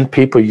 And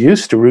people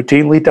used to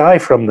routinely die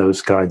from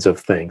those kinds of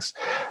things.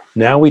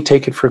 Now we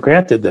take it for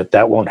granted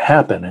that won't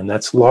happen, and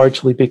that's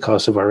largely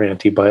because of our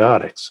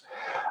antibiotics.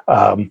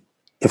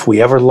 If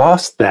we ever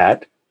lost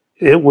that,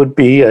 it would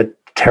be a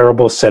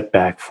terrible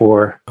setback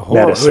for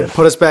medicine. It would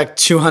put us back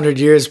 200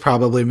 years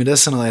probably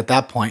medicinally at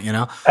that point,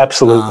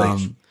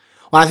 Absolutely.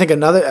 I think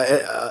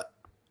another,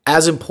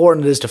 as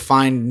important it is to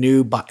find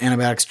new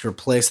antibiotics to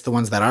replace the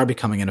ones that are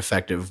becoming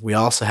ineffective, we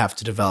also have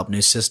to develop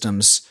new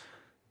systems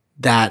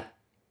that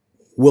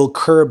will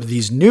curb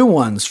these new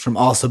ones from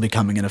also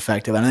becoming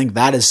ineffective. And I think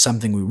that is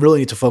something we really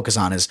need to focus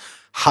on, is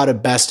how to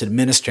best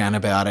administer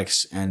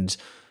antibiotics and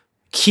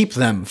keep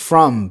them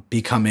from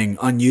becoming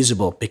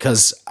unusable.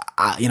 Because,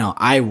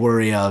 I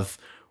worry of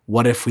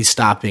what if we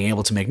stop being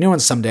able to make new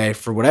ones someday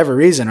for whatever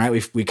reason,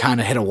 right? We kind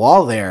of hit a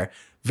wall there.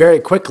 Very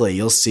quickly,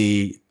 you'll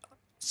see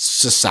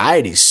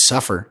society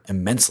suffer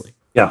immensely.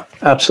 Yeah,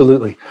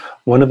 absolutely.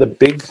 One of the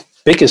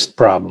biggest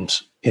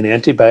problems in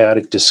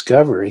antibiotic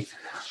discovery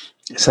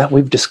is that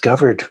we've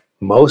discovered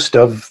most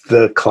of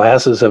the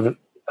classes of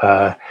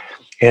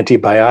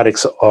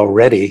antibiotics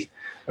already,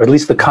 or at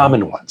least the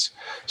common ones.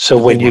 So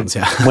when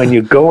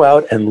you go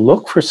out and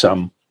look for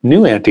some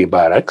new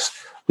antibiotics,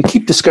 we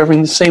keep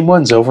discovering the same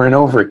ones over and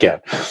over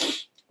again,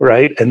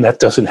 right? And that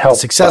doesn't help.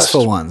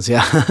 Successful ones,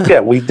 yeah. Yeah,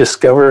 we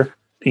discover,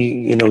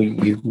 you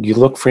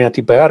look for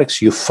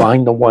antibiotics, you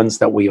find the ones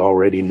that we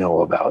already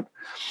know about.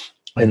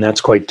 And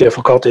that's quite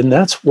difficult. And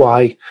that's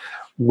why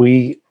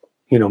many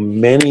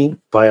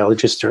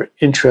biologists are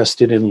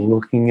interested in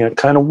looking at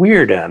kind of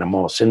weird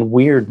animals and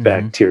weird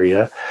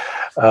bacteria,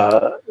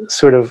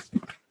 sort of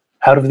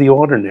out of the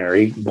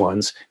ordinary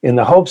ones in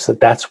the hopes that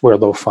that's where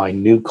they'll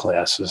find new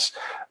classes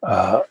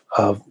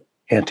of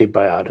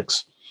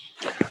antibiotics.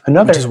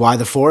 Which is why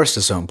the forest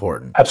is so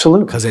important.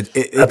 Absolutely. Because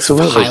it's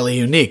Absolutely. highly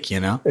unique, you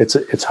know?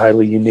 It's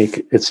highly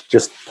unique. It's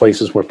just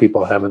places where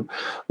people haven't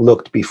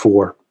looked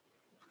before.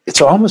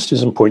 It's almost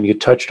as important. You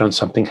touched on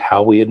something,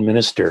 how we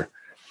administer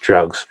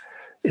drugs.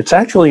 It's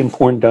actually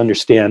important to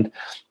understand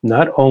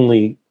not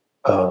only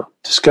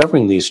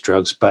discovering these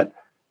drugs, but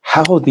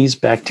how these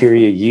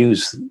bacteria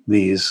use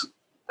these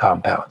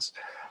compounds,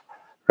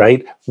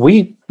 right?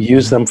 We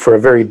use them for a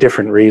very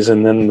different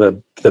reason than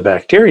the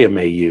bacteria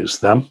may use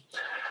them.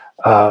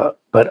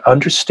 But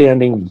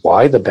understanding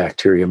why the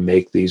bacteria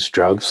make these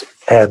drugs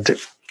and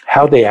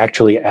how they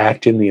actually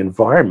act in the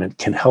environment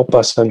can help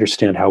us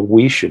understand how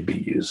we should be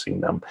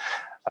using them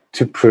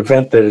to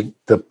prevent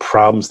the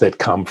problems that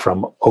come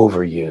from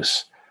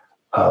overuse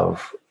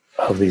of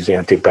these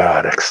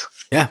antibiotics.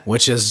 Yeah,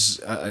 which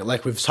is,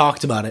 like we've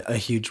talked about it, a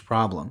huge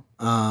problem.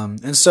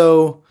 And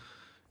so,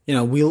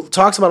 we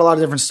talked about a lot of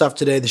different stuff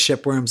today, the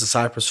shipworms, the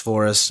cypress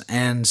forest,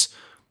 and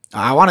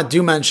I want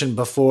to mention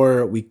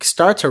before we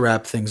start to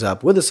wrap things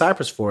up with the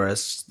cypress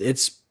forest,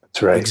 its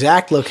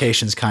exact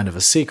location is kind of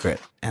a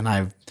secret. And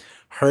I've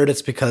heard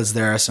it's because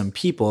there are some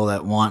people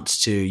that want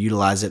to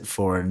utilize it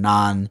for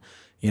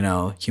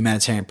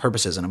humanitarian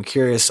purposes. And I'm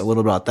curious a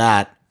little about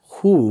that.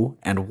 Who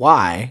and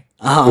why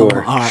are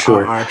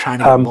trying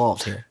to get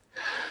involved here?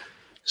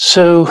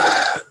 So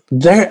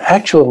their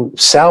actual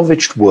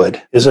salvaged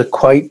wood is a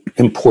quite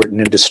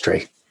important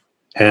industry.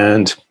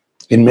 And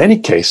in many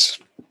cases,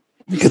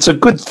 it's a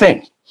good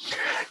thing.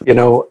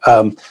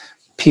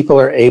 People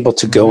are able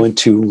to go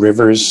into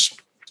rivers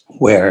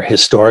where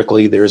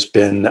historically there's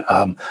been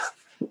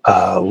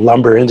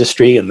lumber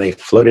industry, and they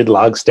floated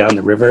logs down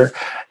the river,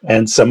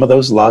 and some of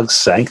those logs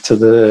sank to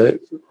the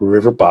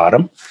river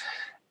bottom.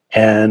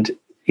 And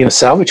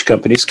salvage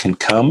companies can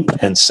come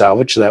and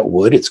salvage that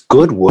wood. It's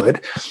good wood,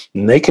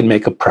 and they can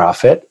make a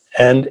profit.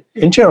 And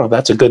in general,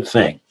 that's a good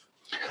thing.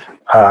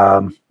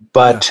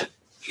 But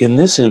in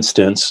this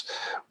instance,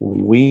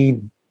 we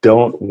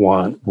don't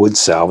want wood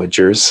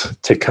salvagers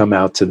to come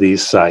out to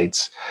these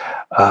sites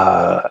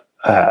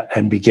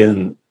and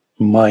begin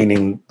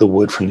mining the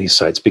wood from these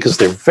sites, because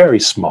they're very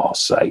small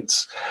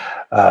sites.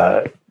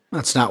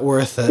 That's not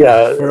worth it.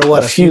 For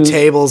a few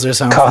tables or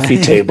something.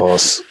 Coffee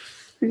tables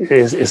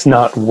is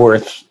not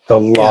worth the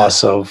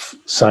loss of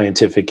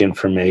scientific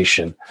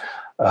information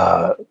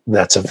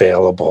that's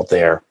available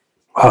there.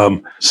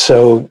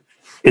 So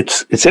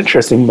it's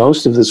interesting.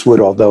 Most of this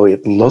wood, although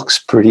it looks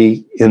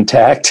pretty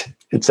intact,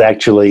 it's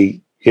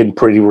actually in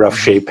pretty rough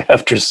shape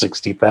after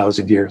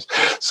 60,000 years.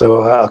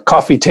 So a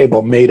coffee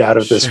table made out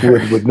of this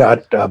wood would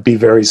not be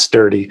very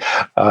sturdy.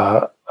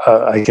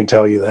 I can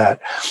tell you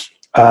that.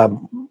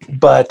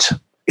 But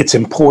it's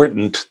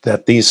important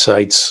that these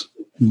sites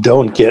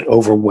don't get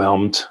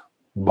overwhelmed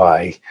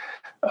by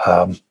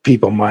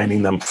people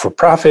mining them for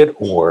profit,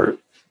 or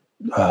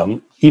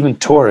even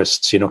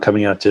tourists,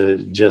 coming out to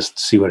just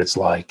see what it's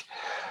like.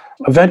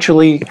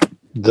 Eventually,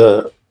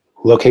 the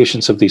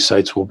locations of these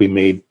sites will be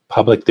made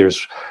public.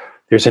 There's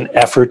an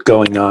effort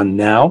going on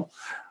now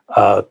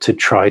to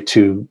try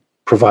to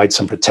provide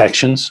some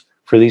protections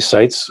for these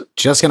sites.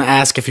 Just going to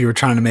ask if you were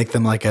trying to make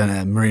them like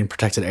a marine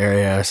protected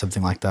area or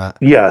something like that.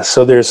 Yeah,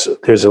 so there's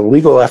a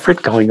legal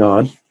effort going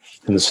on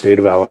in the state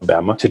of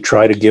Alabama to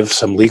try to give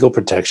some legal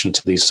protection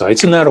to these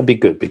sites, and that'll be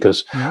good,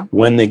 because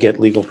when they get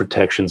legal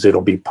protections,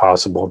 it'll be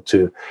possible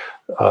to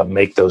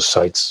make those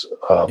sites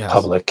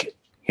public,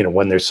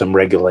 when there's some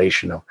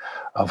regulation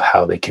of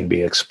how they can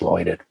be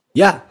exploited.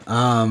 Yeah,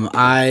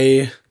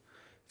 I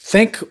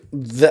think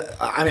that,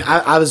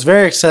 I was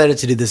very excited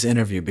to do this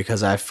interview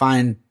because I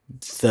find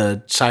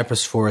the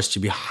cypress forest to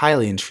be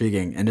highly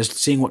intriguing, and just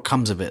seeing what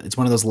comes of it. It's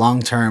one of those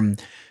long-term,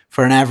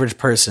 for an average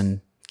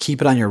person, keep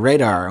it on your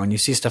radar. When you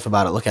see stuff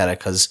about it, look at it,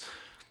 because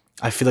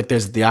I feel like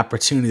there's the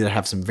opportunity to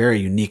have some very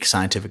unique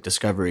scientific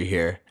discovery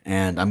here,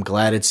 and I'm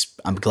glad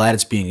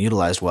it's being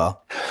utilized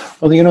well.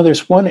 Well,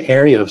 there's one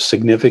area of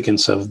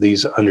significance of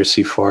these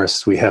undersea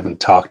forests we haven't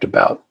talked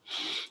about.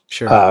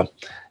 Sure.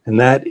 And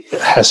that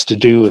has to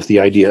do with the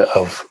idea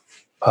of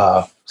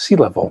sea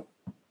level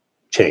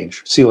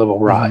change, sea level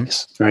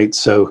rise, right?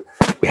 So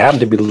we happen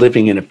to be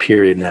living in a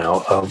period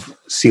now of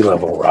sea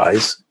level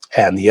rise,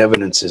 and the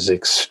evidence is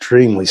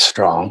extremely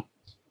strong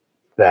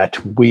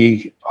that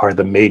we are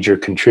the major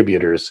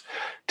contributors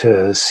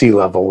to sea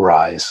level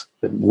rise,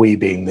 we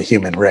being the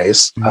human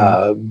race,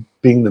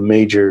 being the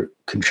major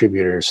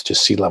contributors to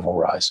sea level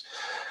rise.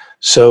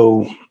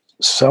 So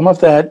some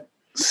of that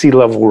sea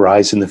level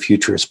rise in the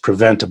future is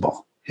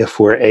preventable if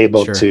we're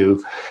able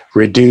to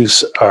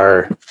reduce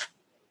our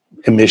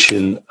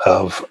emission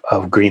of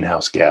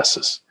greenhouse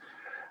gases.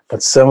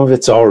 But some of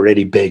it's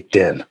already baked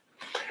in,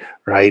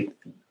 right?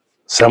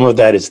 Some of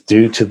that is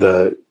due to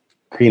the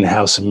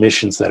greenhouse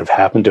emissions that have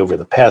happened over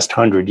the past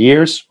 100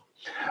 years.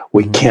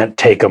 We can't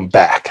take them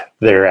back.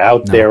 They're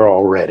out there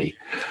already.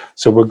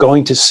 So we're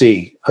going to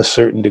see a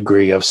certain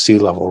degree of sea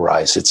level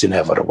rise. It's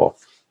inevitable.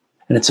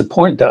 And it's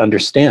important to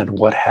understand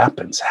what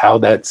happens, how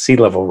that sea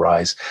level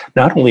rise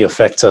not only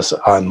affects us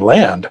on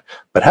land,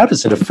 but how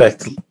does it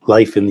affect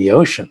life in the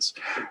oceans,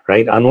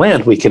 right? On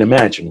land, we can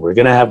imagine we're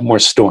going to have more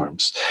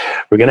storms.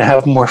 We're going to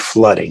have more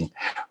flooding.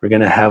 We're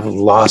going to have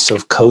loss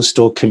of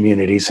coastal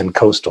communities and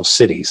coastal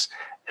cities.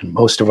 And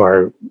most of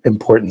our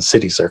important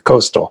cities are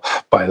coastal,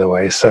 by the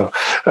way. So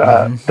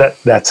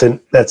that's a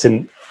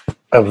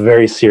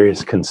very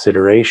serious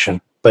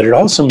consideration. But it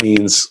also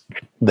means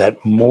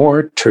that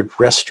more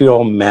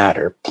terrestrial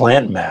matter,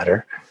 plant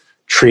matter,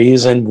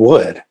 trees and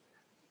wood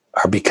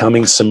are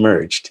becoming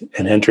submerged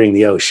and entering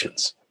the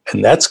oceans.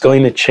 And that's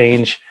going to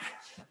change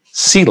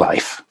sea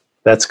life.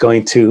 That's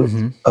going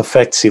to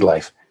affect sea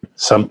life,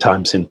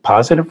 sometimes in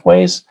positive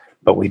ways,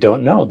 but we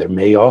don't know. There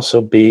may also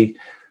be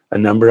a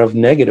number of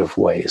negative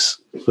ways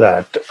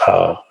that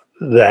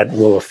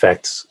will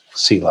affect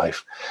sea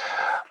life.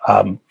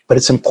 But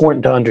it's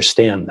important to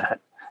understand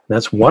that. And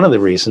that's one of the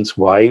reasons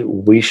why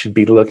we should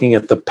be looking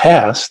at the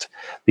past,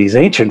 these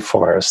ancient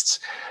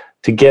forests,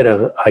 to get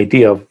an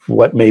idea of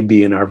what may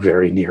be in our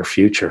very near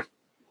future.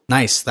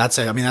 Nice. I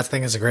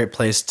think it's a great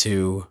place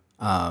to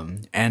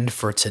end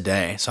for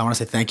today. So I want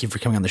to say thank you for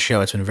coming on the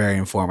show. It's been very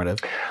informative.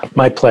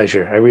 My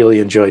pleasure. I really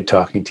enjoyed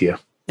talking to you.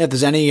 Yeah, if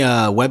there's any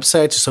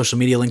websites or social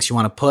media links you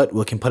want to put,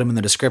 we can put them in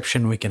the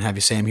description. We can have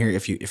you say them here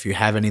if you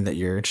have any that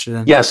you're interested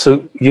in. Yeah,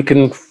 so you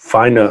can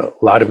find a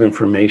lot of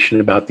information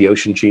about the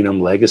Ocean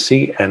Genome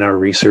Legacy and our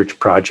research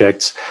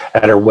projects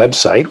at our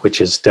website, which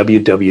is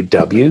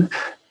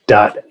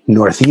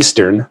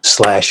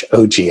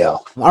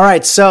www.northeastern.org/OGL. All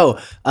right, so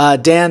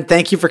Dan,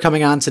 thank you for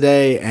coming on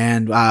today,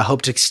 and I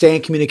hope to stay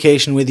in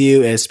communication with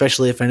you,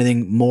 especially if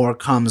anything more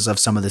comes of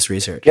some of this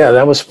research. Yeah,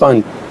 that was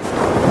fun.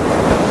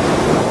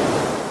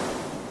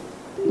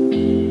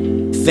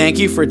 Thank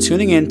you for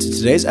tuning in to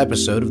today's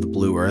episode of the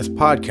Blue Earth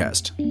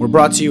Podcast. We're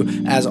brought to you,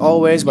 as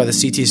always, by the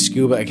CT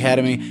Scuba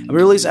Academy, and we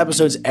release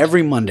episodes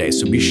every Monday,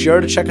 so be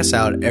sure to check us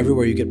out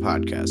everywhere you get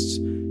podcasts.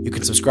 You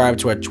can subscribe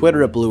to our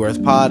Twitter at Blue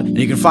Earth Pod, and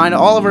you can find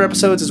all of our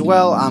episodes as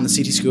well on the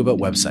CT Scuba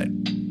website.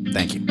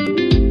 Thank you.